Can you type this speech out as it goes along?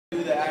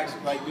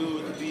actually like do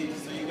with the beat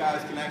so you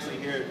guys can actually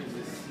hear it because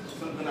it's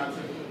something I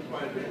took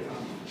quite a bit of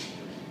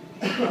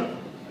time.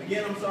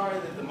 Again, I'm sorry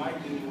that the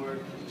mic didn't work.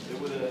 It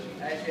would have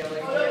actually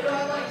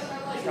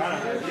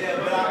yeah,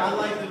 but I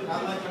like the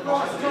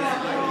process.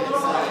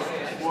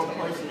 It's more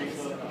personal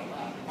stuff.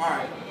 All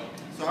right,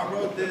 so I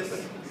wrote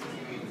this.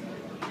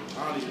 I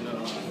don't even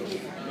know,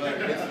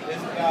 but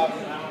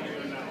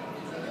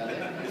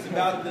it's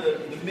about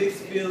the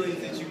mixed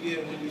feelings that you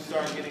get when you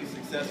start getting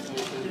successful.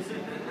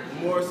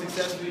 The more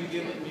successful you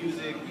get with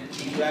music,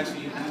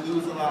 you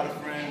lose a lot of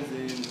friends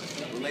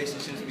and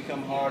relationships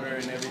become harder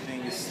and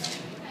everything it's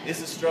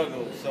a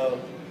struggle. So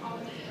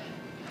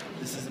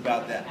this is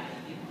about that.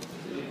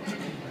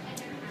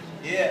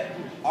 Yeah,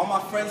 all my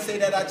friends say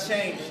that I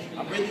changed.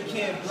 I really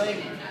can't blame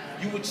you.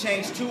 You would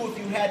change too if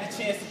you had the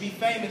chance to be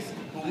famous.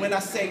 But when I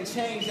say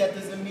change, that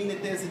doesn't mean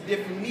that there's a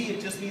different me.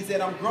 It just means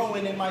that I'm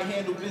growing and might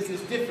handle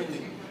business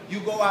differently. You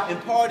go out and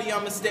party,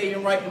 I'ma stay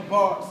and write in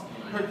bars.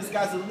 Heard the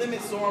sky's the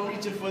limit, so I'm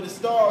reaching for the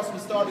stars.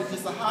 What started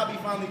just a hobby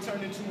finally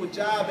turned into a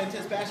job. And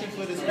just passion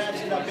for this rap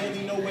shit, I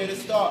barely know where to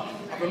start.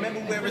 I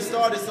remember where it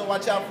started, so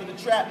watch out for the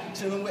trap.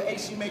 Chilling with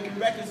H, she making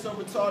records so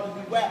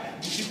retardedly whack.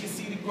 But you can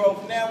see the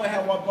growth now and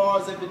how our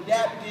bars have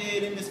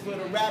adapted. And this for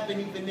the rapping,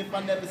 even if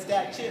I never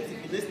stack chips.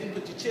 If you're listening,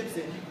 put your chips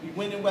in. We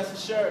winning West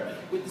Assured.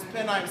 With this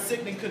pen, I am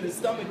sick and couldn't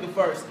stomach the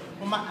verse.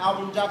 When my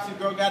album drops, your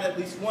girl got at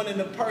least one in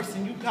a purse.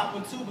 And you cop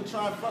one too, but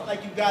try and front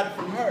like you got it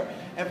from her.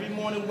 Every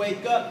morning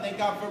wake up, thank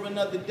God for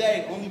another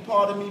day. Only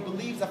part of me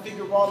believes, I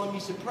figure all of me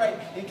should pray.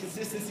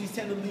 Inconsistencies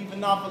tend to leave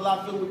an awful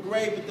lot filled with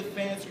gray, but the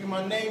fans scream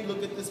my name.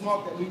 Look at this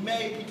mark that we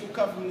made. People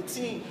come from the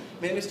team.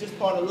 Man, it's just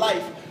part of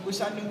life.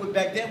 Wish I knew it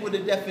back then, would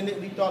have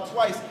definitely thought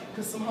twice.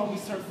 Cause some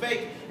homies turn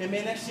fake, and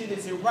man, that shit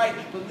isn't right.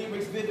 But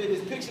lyrics vivid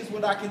as pictures,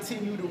 what I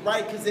continue to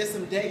write. Cause there's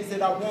some days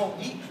that I won't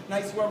eat,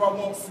 nights where I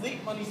won't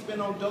sleep. Money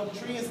spent on dope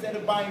tree instead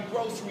of buying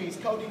groceries.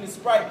 Codeine and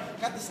Sprite,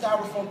 got the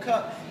styrofoam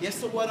cup. Yeah,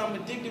 so what, I'm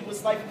addicted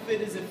with life if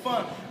it isn't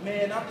fun.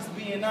 Man, I'm just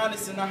being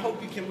honest, and I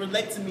hope you can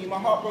relate to me. My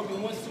heart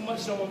broken once too much,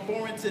 so I'm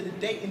foreign to the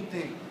dating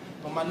thing.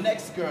 But my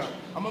next girl,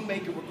 I'ma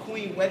make her a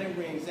queen, wedding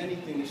rings,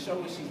 anything to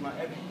show her she's my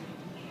everything.